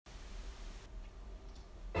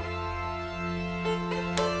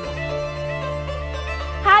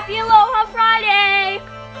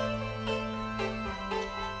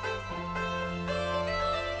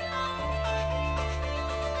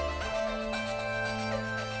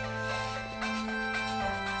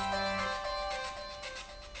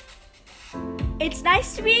It's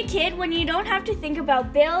nice to be a kid when you don't have to think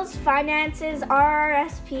about bills, finances,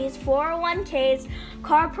 RRSPs, 401ks,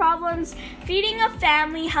 car problems, feeding a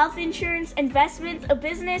family, health insurance, investments, a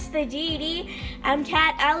business, the GED,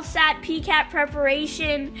 MCAT, LSAT, PCAT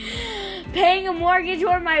preparation, paying a mortgage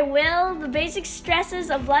or my will, the basic stresses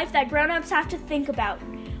of life that grown-ups have to think about.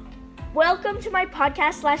 Welcome to my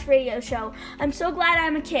podcast/radio show. I'm so glad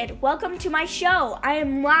I'm a kid. Welcome to my show. I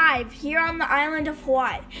am live here on the island of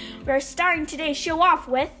Hawaii. We're starting today's show off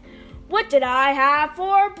with, what did I have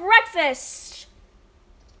for breakfast?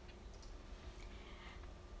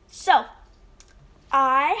 So,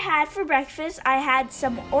 I had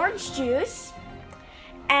some orange juice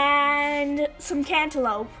and some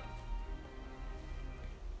cantaloupe.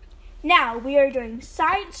 Now, we are doing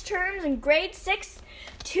science terms in grade 6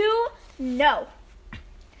 to know.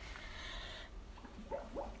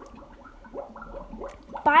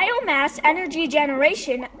 Biomass energy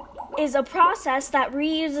generation is a process that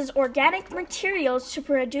reuses organic materials to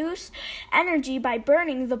produce energy by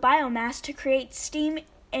burning the biomass to create steam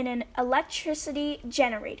in an electricity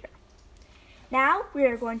generator. Now, we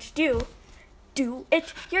are going to do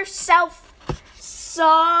it yourself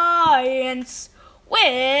science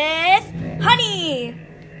with honey.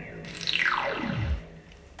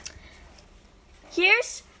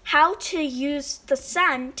 Here's how to use the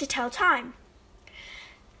sun to tell time.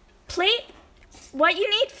 What you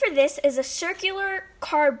need for this is a circular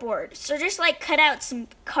cardboard. So just cut out some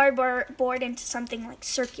cardboard into something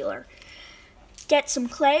circular. Get some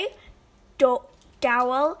clay,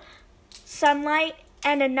 dowel, sunlight,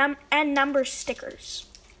 and number stickers.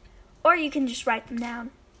 Or you can just write them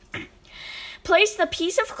down. Place the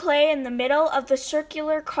piece of clay in the middle of the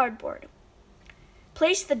circular cardboard.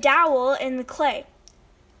 Place the dowel in the clay.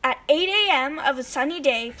 At 8 a.m. of a sunny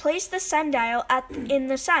day, place the sundial in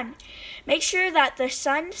the sun. Make sure that the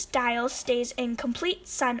sundial stays in complete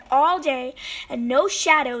sun all day and no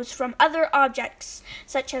shadows from other objects,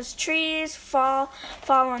 such as trees, fall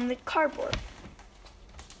on the cardboard.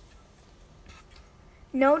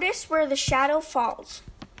 Notice where the shadow falls.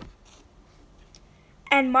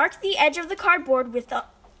 And mark the edge of the cardboard with the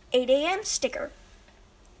 8 a.m. sticker.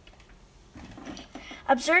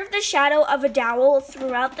 Observe the shadow of a dowel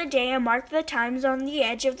throughout the day and mark the times on the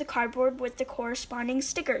edge of the cardboard with the corresponding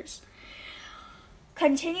stickers.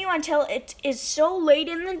 Continue until it is so late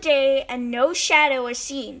in the day and no shadow is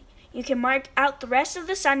seen. You can mark out the rest of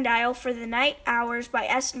the sundial for the night hours by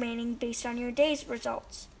estimating based on your day's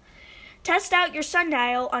results. Test out your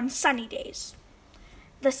sundial on sunny days.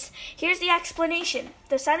 Here's the explanation.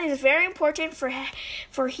 The sun is very important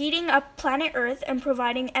for heating up planet Earth and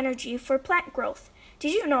providing energy for plant growth.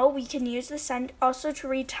 Did you know we can use the sun also to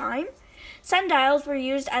read time? Sundials were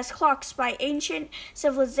used as clocks by ancient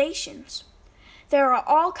civilizations. There are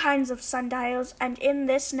all kinds of sundials, and in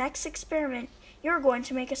this next experiment, you're going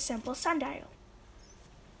to make a simple sundial.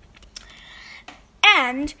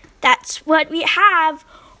 And that's what we have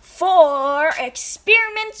for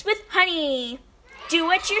experiments with honey. Do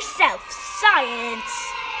it yourself, science.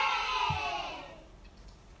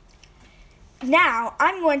 Now,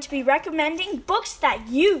 I'm going to be recommending books that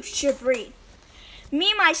you should read.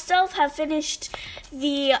 Me, myself, have finished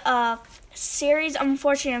the series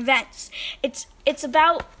Unfortunate Events. It's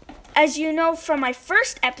about, as you know from my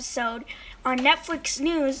first episode, on Netflix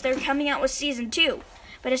News, they're coming out with season 2.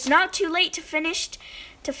 But it's not too late to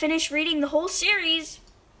finish reading the whole series.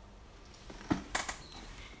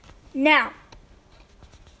 Now,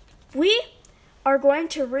 we are going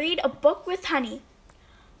to read a book with honey.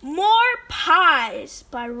 More Pies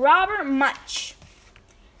by Robert Much.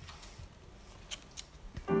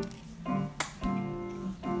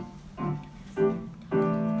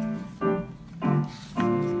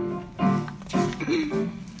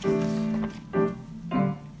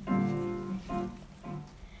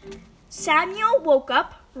 Samuel woke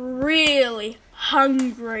up really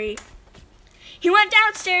hungry. He went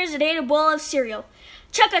downstairs and ate a bowl of cereal.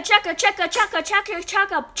 Chugga, chugga, chugga, chugga, chugga,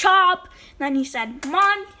 chugga, chop. Then he said,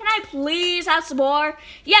 Mom, can I please have some more?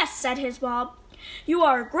 Yes, said his mom. You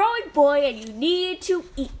are a growing boy and you need to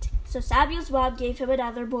eat. So Samuel's mom gave him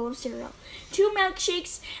another bowl of cereal, 2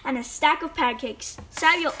 milkshakes, and a stack of pancakes.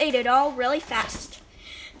 Samuel ate it all really fast.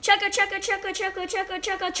 Chugga, chugga, chugga, chugga, chugga,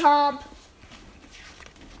 chugga, chomp.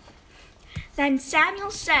 Then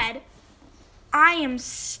Samuel said, I am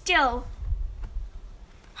still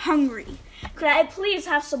hungry. Could I please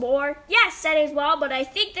have some more? Yes, said his mom, but I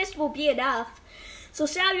think this will be enough. So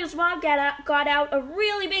Samuel's mom got out a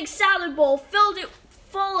really big salad bowl, filled it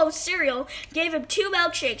full of cereal, gave him 2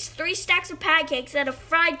 milkshakes, 3 stacks of pancakes, and a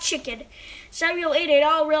fried chicken. Samuel ate it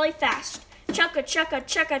all really fast. Chugga, chugga,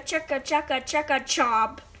 chugga, chugga, chugga, chugga,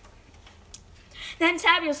 chomp. Then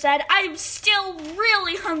Samuel said, I'm still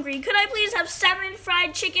really hungry. Could I please have 7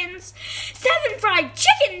 fried chickens? 7 fried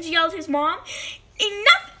chickens, yelled his mom.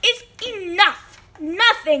 Enough is enough.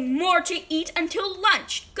 Nothing more to eat until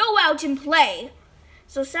lunch. Go out and play.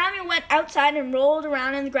 So Samuel went outside and rolled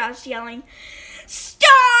around in the grass yelling,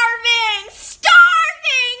 Starving!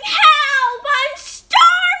 Starving! Help! I'm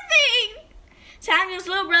starving! Samuel's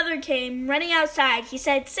little brother came running outside. He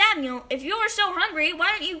said, Samuel, if you are so hungry, why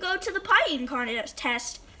don't you go to the pie eating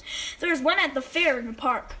contest? There's one at the fair in the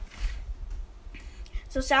park.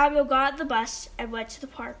 So Samuel got the bus and went to the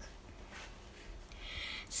park.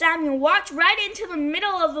 Samuel walked right into the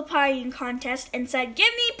middle of the pie eating contest and said,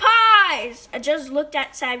 Give me pies! A judge looked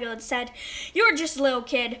at Samuel and said, You're just a little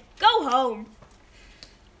kid. Go home.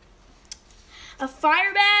 A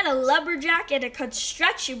fireman, a lumberjack, and a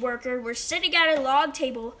construction worker were sitting at a log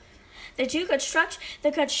table. The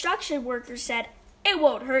construction worker said, It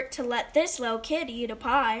won't hurt to let this little kid eat a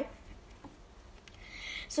pie.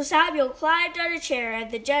 So Samuel climbed on a chair and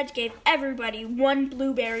the judge gave everybody 1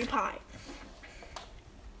 blueberry pie.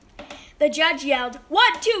 The judge yelled,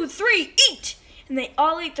 1, 2, 3, eat! And they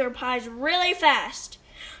all ate their pies really fast.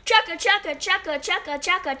 Chugga, chugga, chugga, chugga,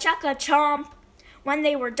 chugga, chugga, chomp. When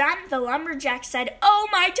they were done, the lumberjack said, Oh,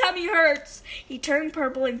 my tummy hurts! He turned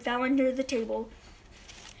purple and fell under the table.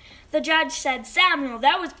 The judge said, Samuel,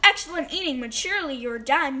 that was excellent eating, but surely you're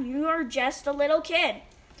done. You are just a little kid.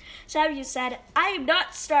 Samuel said, I am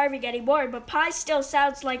not starving anymore, but pie still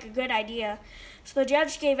sounds like a good idea. So the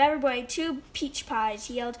judge gave everybody 2 peach pies.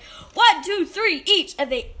 He yelled, 1, 2, 3, each!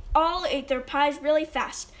 And they all ate their pies really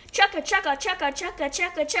fast. Chugga, chugga, chugga, chugga,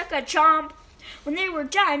 chugga, chugga, chomp. When they were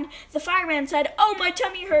done, the fireman said, Oh, my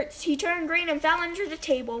tummy hurts. He turned green and fell under the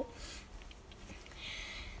table.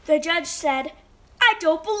 The judge said, I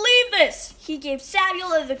don't believe this. He gave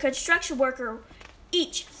Samuel and the construction worker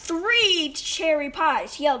each 3 cherry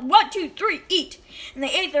pies. He yelled, 1, 2, 3, eat. And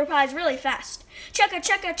they ate their pies really fast. Chugga,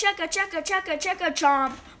 chugga, chugga, chugga, chugga, chugga,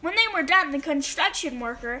 chomp. When they were done, the construction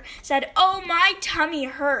worker said, Oh, my tummy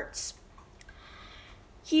hurts.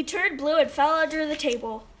 He turned blue and fell under the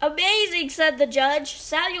table. Amazing, said the judge.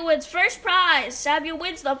 Samuel wins first prize. Samuel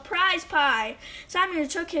wins the prize pie. Samuel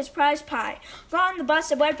took his prize pie, got on the bus,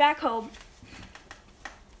 and went back home.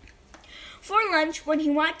 For lunch, when he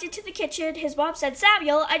walked into the kitchen, his mom said,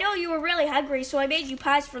 Samuel, I know you were really hungry, so I made you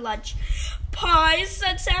pies for lunch. Pies,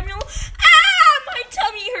 said Samuel. Ah, my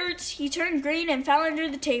tummy hurts. He turned green and fell under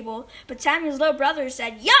the table. But Samuel's little brother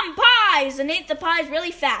said, Yum, pies, and ate the pies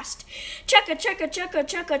really fast. Chugga, chugga, chugga,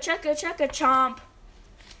 chugga, chugga, chugga, chomp.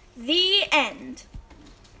 The end.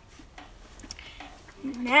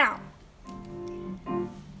 Now,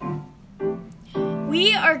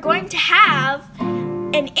 we are going to have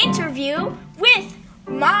an interview with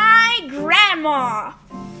my grandma.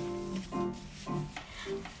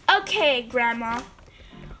 Okay, Grandma,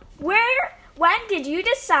 when did you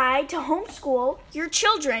decide to homeschool your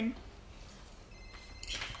children?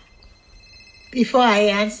 Before I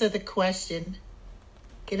answer the question,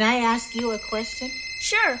 can I ask you a question?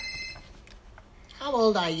 Sure. How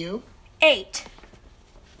old are you? 8.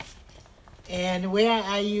 And where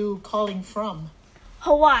are you calling from?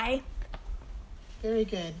 Hawaii. Very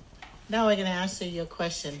good. Now I'm going to answer your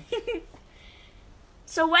question.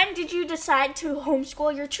 So when did you decide to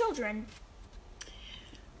homeschool your children?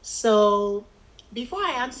 So before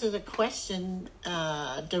I answer the question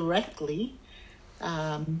directly,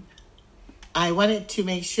 I wanted to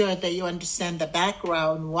make sure that you understand the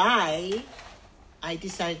background why I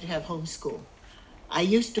decided to have homeschool. I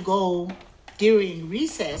used to go during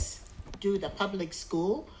recess to the public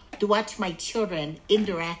school to watch my children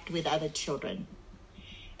interact with other children.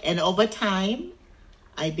 And over time,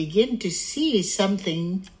 I begin to see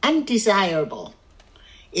something undesirable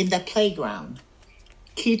in the playground.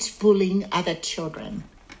 Kids bullying other children.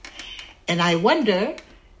 And I wonder,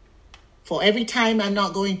 for every time I'm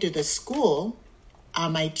not going to the school, are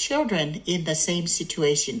my children in the same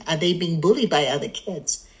situation? Are they being bullied by other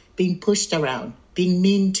kids, being pushed around, being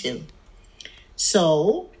mean to?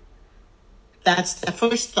 So that's the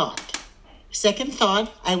first thought. Second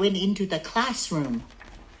thought, I went into the classroom.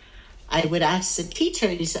 I would ask the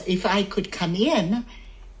teachers if I could come in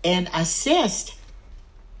and assist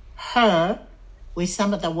her with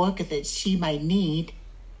some of the work that she might need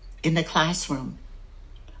in the classroom.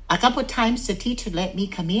 A couple of times the teacher let me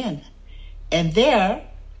come in, and there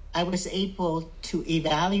I was able to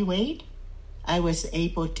evaluate. I was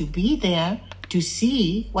able to be there to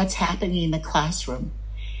see what's happening in the classroom.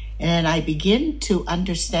 And I begin to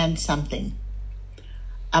understand something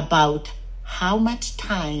about how much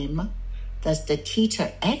time does the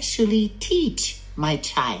teacher actually teach my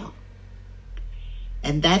child?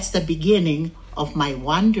 And that's the beginning of my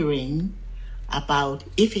wondering about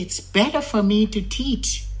if it's better for me to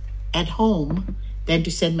teach at home than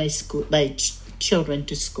to send my children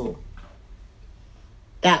to school.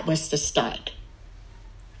 That was the start.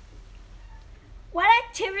 What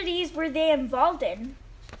activities were they involved in?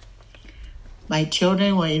 My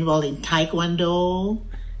children were involved in Taekwondo.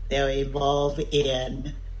 They were involved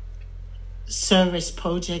in service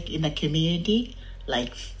project in the community,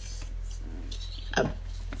 like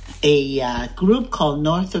a group called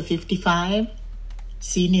North of 55,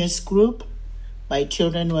 seniors group. My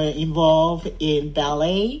children were involved in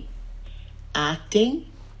ballet, acting,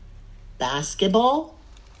 basketball,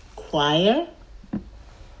 choir,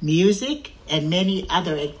 music, and many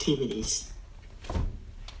other activities.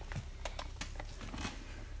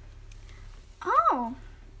 Oh.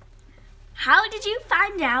 How did you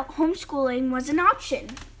find out homeschooling was an option?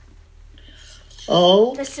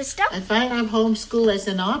 Oh, The system? I find out homeschool as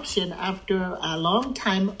an option after a long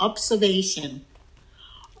time observation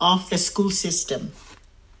of the school system.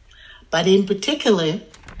 But in particular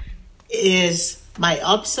is my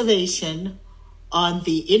observation on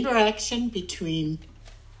the interaction between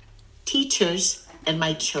teachers and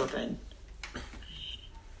my children.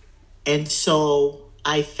 And so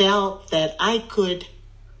I felt that I could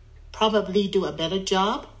probably do a better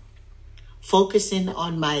job focusing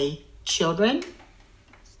on my children,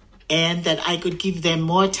 and that I could give them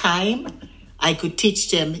more time. I could teach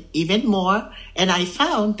them even more. And I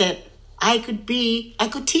found that I could be a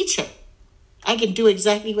good teacher. I can do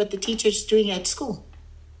exactly what the teacher's doing at school.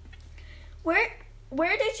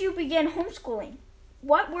 Where did you begin homeschooling?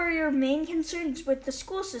 What were your main concerns with the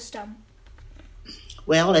school system?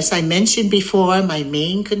 Well, as I mentioned before, my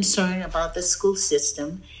main concern about the school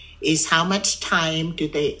system is how much time do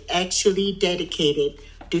they actually dedicate it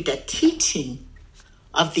to the teaching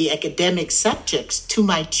of the academic subjects to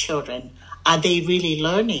my children. Are they really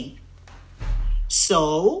learning?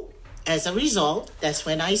 So, as a result, that's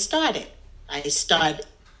when I started. I started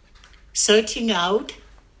searching out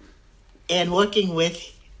and working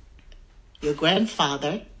with your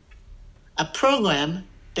grandfather a program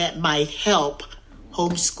that might help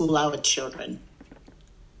homeschool our children.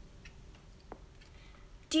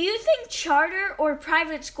 Do you think charter or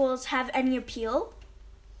private schools have any appeal?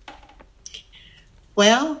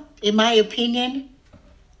 Well, in my opinion,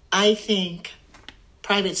 I think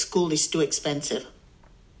private school is too expensive.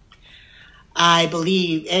 I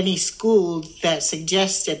believe any school that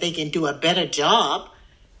suggests that they can do a better job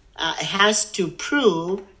has to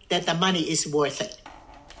prove that the money is worth it.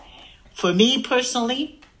 For me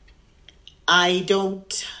personally, I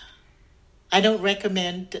don't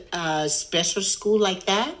recommend a special school like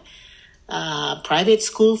that. Private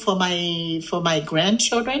school for my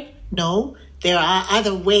grandchildren? No. There are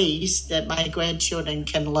other ways that my grandchildren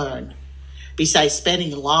can learn besides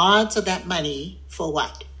spending lots of that money for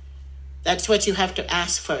what? That's what you have to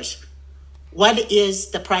ask first. What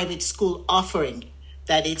is the private school offering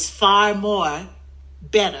that is far more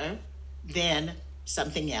better than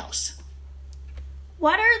something else?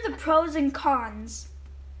 What are the pros and cons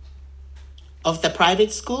Of the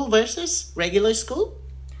private school versus regular school?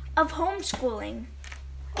 of homeschooling?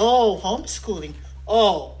 Oh, homeschooling.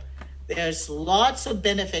 Oh, there's lots of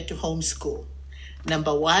benefit to homeschool.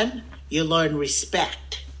 Number one, you learn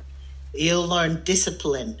respect. You learn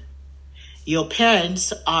discipline. Your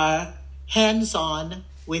parents are hands-on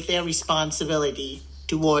with their responsibility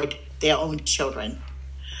toward their own children.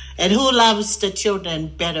 And who loves the children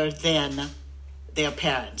better than their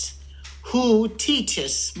parents? Who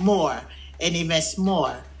teaches more and invests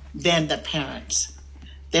more than the parents?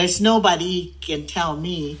 There's nobody can tell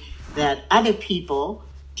me that other people,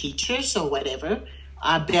 teachers or whatever,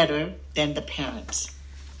 are better than the parents.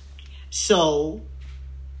 So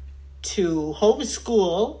to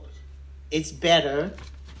homeschool, it's better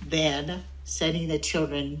than sending the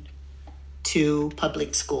children to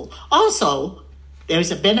public school. Also,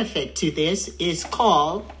 there's a benefit to this. It's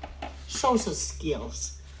called social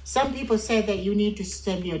skills. Some people say that you need to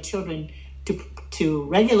send your children to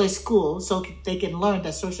regular school so they can learn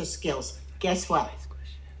the social skills. Guess what?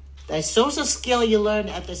 The social skill you learn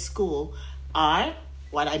at the school are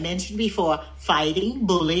what I mentioned before: fighting,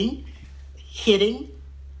 bullying, hitting.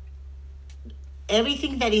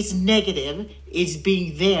 Everything that is negative is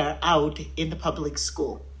being there out in the public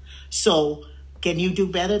school. So can you do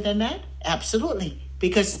better than that? Absolutely.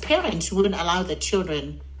 Because parents wouldn't allow the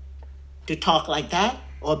children to talk like that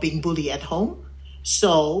or being bullied at home.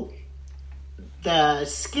 So the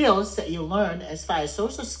skills that you learn as far as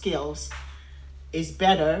social skills is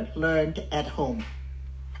better learned at home.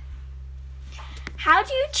 How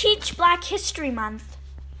do you teach Black History Month?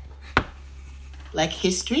 Like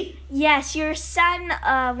history? Yes, your son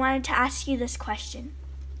wanted to ask you this question.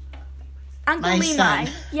 Uncle My Limai. son.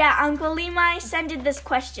 Yeah, Uncle Limai sent this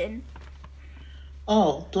question.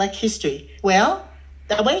 Oh, Black history. Well,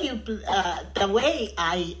 the way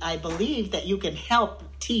I believe that you can help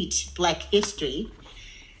teach Black history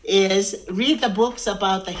is read the books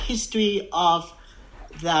about the history of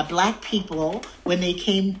the Black people when they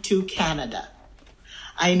came to Canada.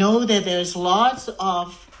 I know that there's lots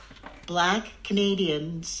of Black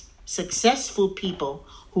Canadians, successful people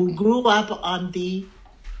who grew up on the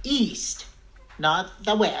East, not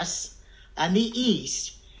the West, on the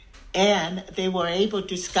East. And they were able to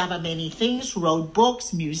discover many things, wrote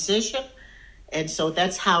books, musician, and so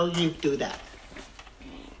that's how you do that.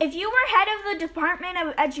 If you were head of the Department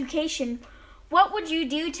of Education, what would you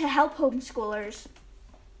do to help homeschoolers?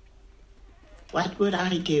 What would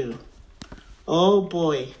I do? Oh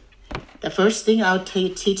boy. The first thing I'll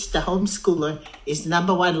teach the homeschooler is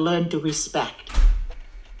number 1, learn to respect.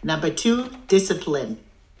 Number 2, discipline.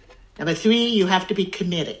 Number 3, you have to be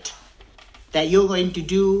committed that you're going to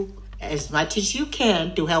do as much as you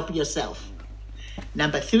can to help yourself.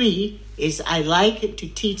 Number 3 is I like to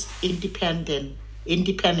teach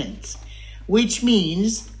independence, which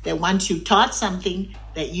means that once you taught something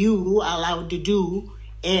that you are allowed to do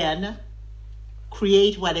and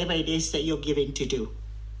create whatever it is that you're giving to do.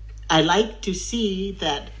 I like to see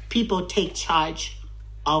that people take charge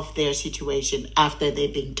of their situation after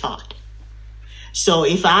they've been taught. So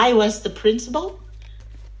if I was the principal,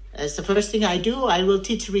 that's the first thing I do. I will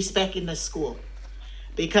teach respect in the school.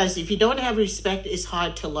 Because if you don't have respect, it's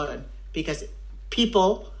hard to learn. Because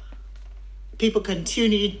people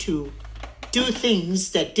continue to do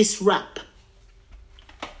things that disrupt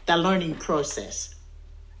the learning process.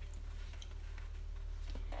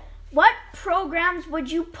 What programs would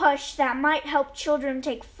you push that might help children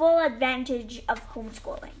take full advantage of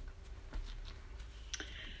homeschooling?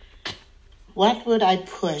 What would I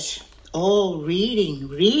push? Oh, reading.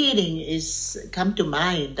 Reading is come to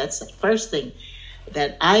mind. That's the first thing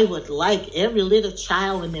that I would like every little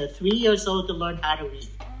child when they're 3 years old to learn how to read.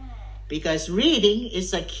 Because reading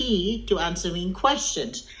is a key to answering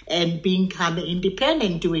questions and becoming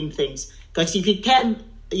independent doing things. Because if you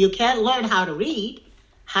can't learn how to read,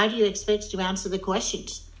 how do you expect to answer the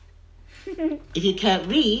questions? If you can't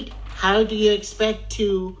read, how do you expect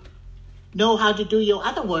to know how to do your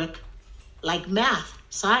other work, like math,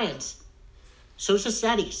 science, social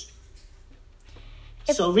studies?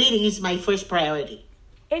 So reading is my first priority.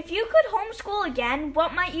 If you could homeschool again,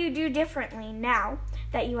 what might you do differently now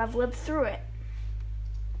that you have lived through it?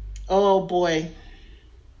 Oh, boy.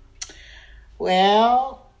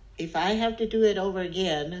 Well, if I have to do it over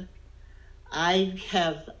again, I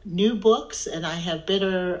have new books and I have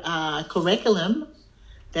better curriculum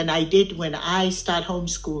than I did when I started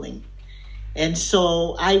homeschooling. And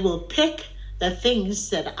so I will pick the things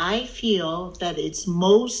that I feel that it's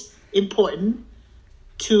most important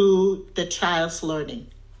to the child's learning.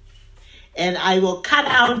 And I will cut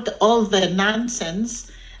out all the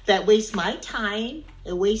nonsense that wastes my time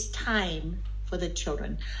and wastes time for the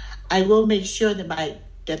children. I will make sure that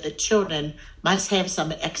the children must have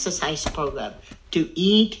some exercise program to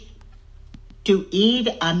eat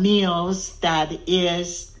meals that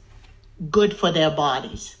is good for their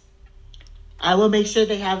bodies. I will make sure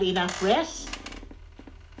they have enough rest,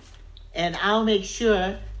 and I'll make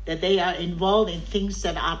sure that they are involved in things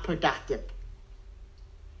that are productive.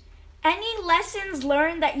 Any lessons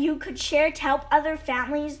learned that you could share to help other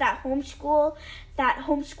families that homeschool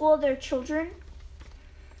their children?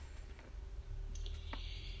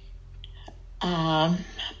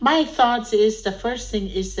 My thoughts is the first thing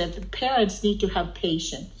is that the parents need to have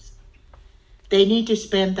patience. They need to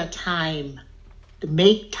spend the time, to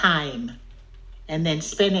make time, and then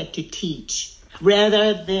spend it to teach,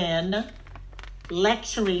 rather than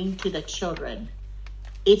lecturing to the children.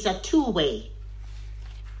 It's a two-way.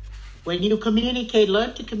 When you communicate,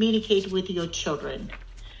 learn to communicate with your children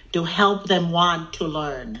to help them want to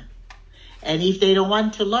learn. And if they don't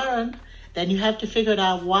want to learn, then you have to figure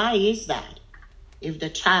out why is that if the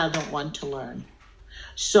child don't want to learn.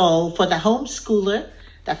 So for the homeschooler,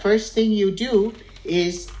 the first thing you do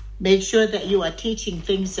is make sure that you are teaching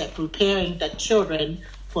things that preparing the children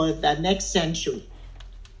for the next century,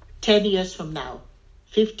 10 years from now,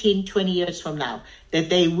 15, 20 years from now,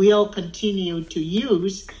 that they will continue to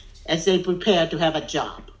use as they prepare to have a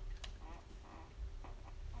job.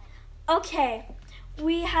 Okay,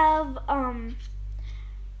 we have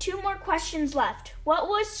 2 more questions left. What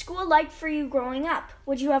was school like for you growing up?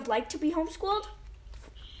 Would you have liked to be homeschooled?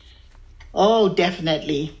 Oh,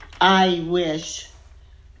 definitely. I wish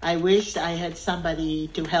I had somebody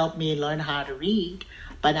to help me learn how to read.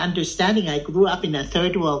 But understanding I grew up in a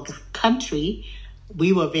third world country,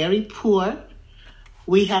 we were very poor.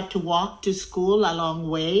 We had to walk to school a long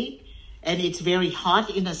way, and it's very hot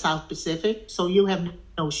in the South Pacific, so you have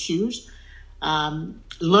no shoes.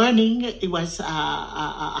 Learning, it was a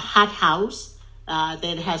hot house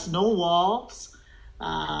that has no walls.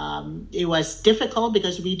 It was difficult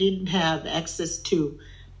because we didn't have access to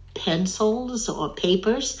pencils or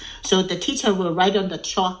papers. So the teacher will write on the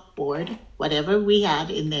chalkboard, whatever we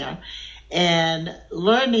had in there. And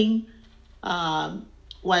learning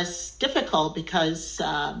was difficult because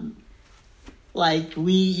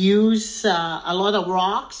we use a lot of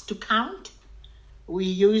rocks to count. We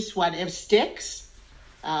use whatever sticks,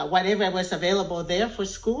 whatever was available there for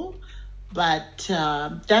school. But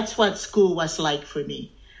that's what school was like for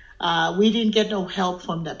me. We didn't get no help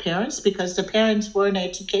from the parents because the parents weren't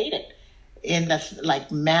educated in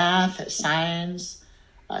math, science,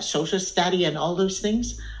 social study, and all those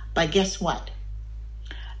things. But guess what?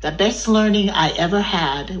 The best learning I ever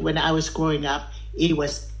had when I was growing up, it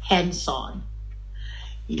was hands-on.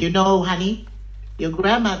 You know, honey, your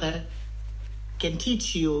grandmother can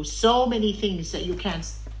teach you so many things that you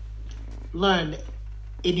can't learn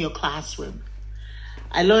in your classroom.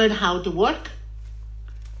 I learned how to work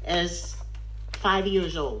as 5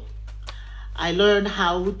 years old. I learned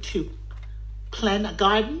how to plant a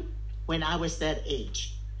garden when I was that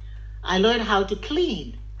age. I learned how to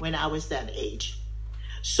clean when I was that age.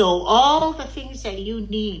 So all the things that you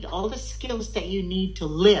need, all the skills that you need to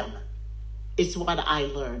live is what I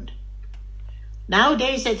learned.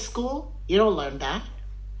 Nowadays at school, you don't learn that.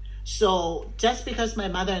 So just because my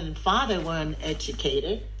mother and father weren't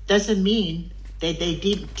educated doesn't mean that they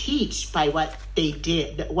didn't teach by what they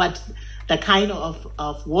did, what the kind of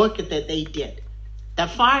work that they did. The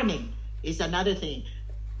farming is another thing.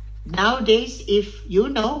 Nowadays, if you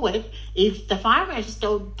know it, if the farmers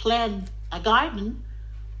don't plant a garden,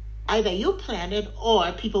 either you plant it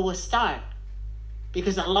or people will starve.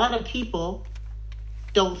 Because a lot of people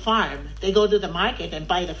don't farm. They go to the market and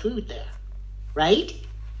buy the food there, right?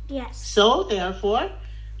 Yes. So therefore,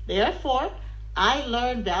 I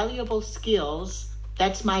learned valuable skills.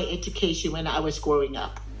 That's my education when I was growing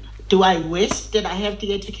up. Do I wish that I have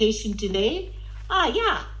the education today?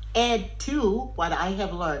 Yeah, add to what I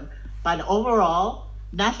have learned. But overall,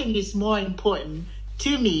 nothing is more important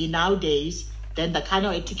to me nowadays than the kind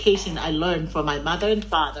of education I learned from my mother and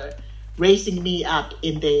father raising me up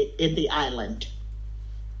in the island.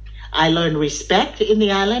 I learned respect in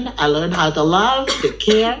the island. I learned how to love, to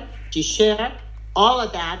care, to share. All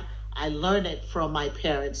of that, I learned it from my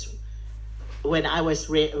parents when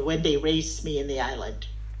they raised me in the island.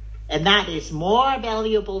 And that is more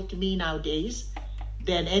valuable to me nowadays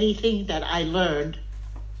than anything that I learned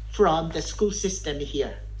from the school system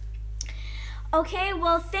here. Okay,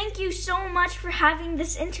 well, thank you so much for having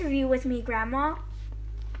this interview with me, Grandma.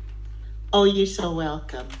 Oh, you're so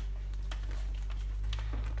welcome.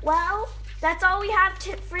 Well, that's all we have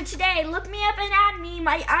for today. Look me up and add me.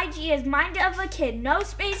 My IG is MindOfAKid, no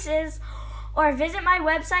spaces. Or visit my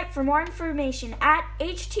website for more information at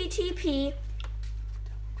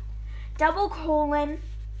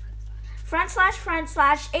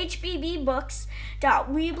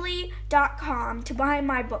http://hbbooks.weebly.com to buy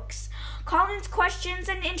my books. Call-ins, questions,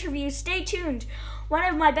 and interviews. Stay tuned. One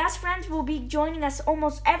of my best friends will be joining us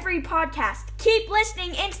almost every podcast. Keep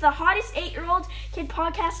listening into the hottest 8-year-old kid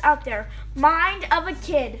podcast out there, Mind of a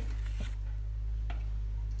Kid.